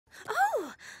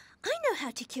how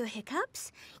to cure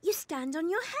hiccups. You stand on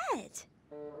your head.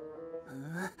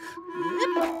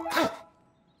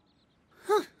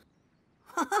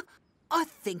 I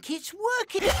think it's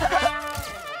working.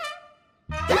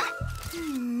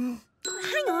 Hang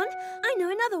on, I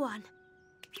know another one.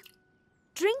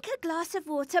 Drink a glass of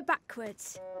water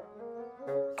backwards.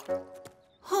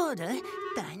 Harder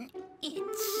than it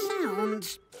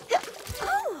sounds.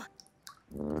 Oh!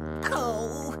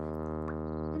 Oh!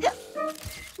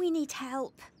 We need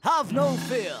help. Have no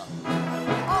fear.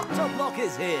 Octoblock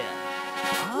is here.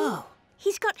 Oh!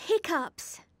 He's got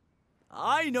hiccups.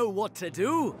 I know what to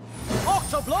do.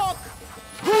 Octoblock!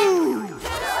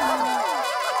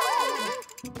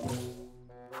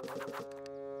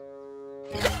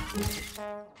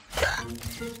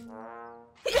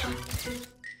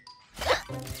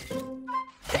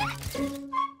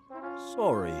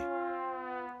 Sorry.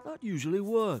 That usually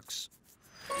works.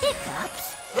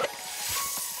 Hiccups?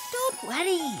 Don't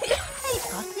worry. I've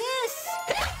got this.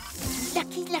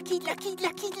 Lucky, lucky, lucky,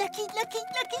 lucky, lucky, lucky,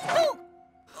 lucky.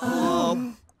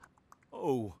 Oh!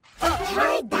 Oh.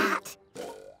 Tried that.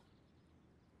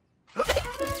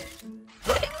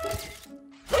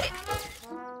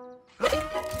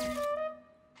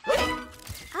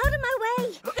 Out of my way.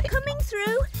 Coming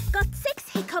through. Got 6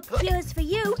 hiccup cures for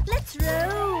you. Let's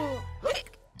roll.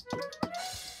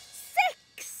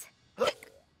 6.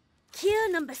 Cure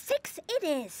number 6 it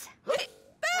is. Boo!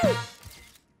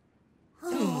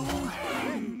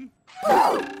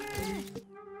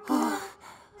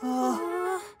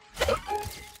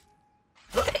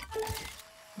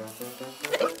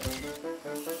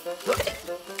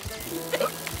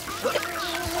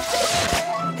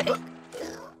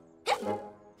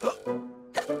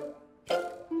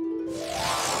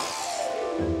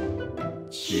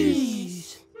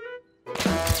 Jeez.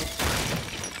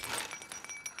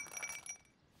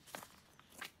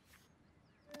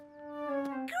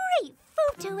 Great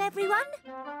photo, everyone.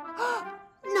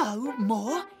 No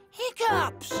more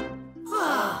hiccups.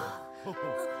 Ah.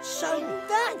 So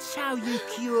that's how you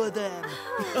cure them.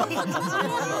 You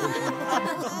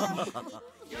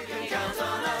can count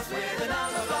on us with the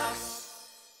Numberblocks.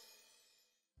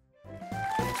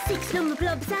 6 number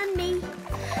blobs and me,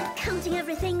 counting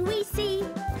everything we see,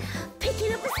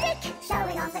 picking up a stick,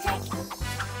 Showing off the trick.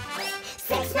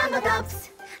 6 number blobs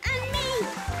and me.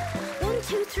 1,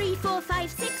 2, 3, 4, 5,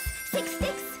 6, 6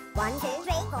 sticks, 1, 2, 3,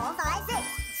 4, 5, 6.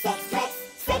 6 tricks.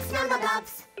 6 number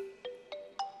blobs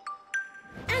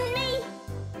and me.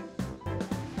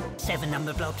 7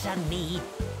 number blobs and me,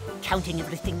 counting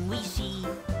everything we see,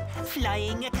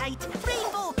 flying a kite,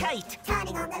 rainbow kite.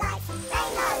 Turning on the lights.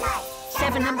 Rainbow lights.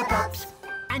 7 number blobs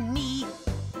and me.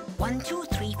 1, 2,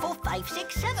 3, 4, 5,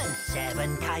 6, 7.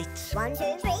 7 kites. 1, 2,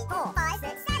 3, 4, 5,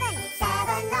 6, 7.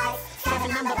 7 lights. 7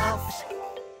 number blobs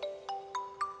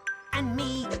and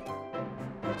me.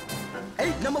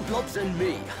 8 number blobs and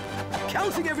me.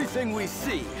 Counting everything we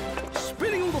see.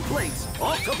 Spinning all the plates.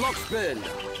 Octoblock spin.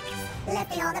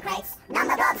 Lifting all the crates.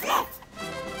 Numberblocks lift.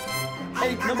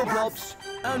 8 number blobs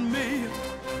and me.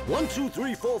 1, 2,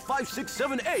 3, 4, 5, 6,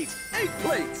 7, 8. 8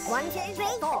 plates. 1, 2, 3,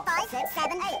 4, 5, 6,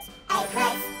 7, 8. 8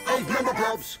 crates. 8 number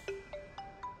blobs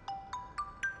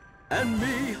and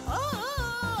me.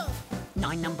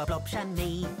 9 number blobs and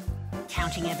me,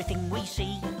 counting everything we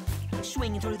see,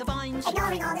 swinging through the vines.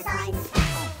 Ignoring all the signs.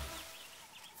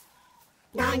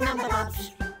 9 number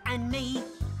blobs and me.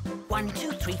 1,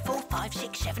 2, 3, 4, 5,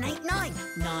 6, 7, 8, 9.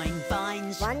 9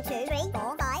 vines. 1, 2, 3,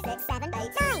 4, 5, 6, 7,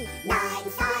 8, 9.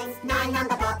 9 signs. 9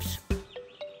 number blobs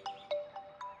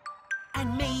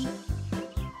and me.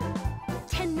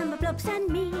 10 number blobs and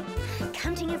me,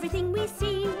 counting everything we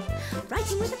see,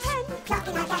 writing with a pen,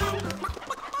 Plucking like a hen.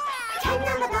 10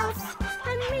 number blobs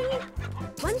and me.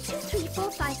 1, 2, 3,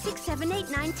 4, 5, 6, 7, 8,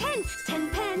 9, 10. 10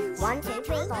 pens. 1, 2,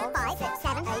 3, 4, 5, 6,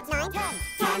 7, 8, 9, 10.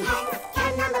 10 hens.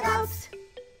 10 number blobs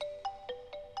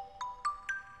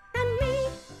and me.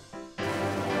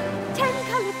 10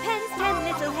 coloured pens, 10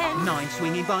 little hens. 9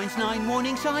 swinging vines, 9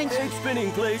 warning signs. 8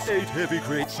 spinning plates. 8 heavy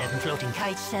crates. 7 floating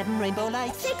kites, 7 rainbow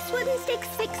lights. 6 wooden sticks,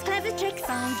 6 clever tricks.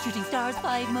 5 shooting stars,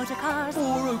 5 motor cars.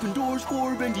 4 open doors.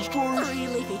 4 bendy straws. 3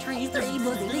 leafy trees, 3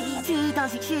 muddy leaves. 2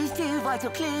 dancing shoes, 2 vital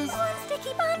clues. 1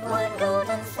 sticky bun, 1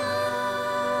 golden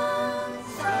sun.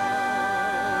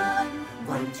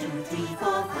 1, 2, 3,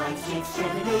 4, 5, 6,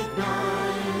 7, 8,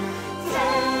 9,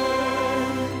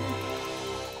 10.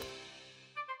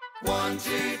 1,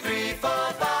 2, 3, 4,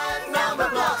 5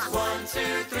 Numberblocks. 1,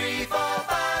 2, 3, 4,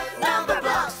 5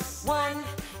 Numberblocks. 1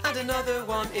 and another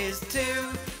one is 2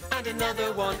 and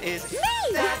another one is me.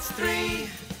 That's 3.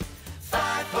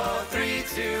 5, 4, 3,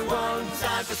 2, 1.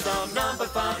 Time for some number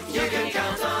fun. You can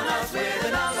count on us with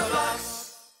a Numberblocks.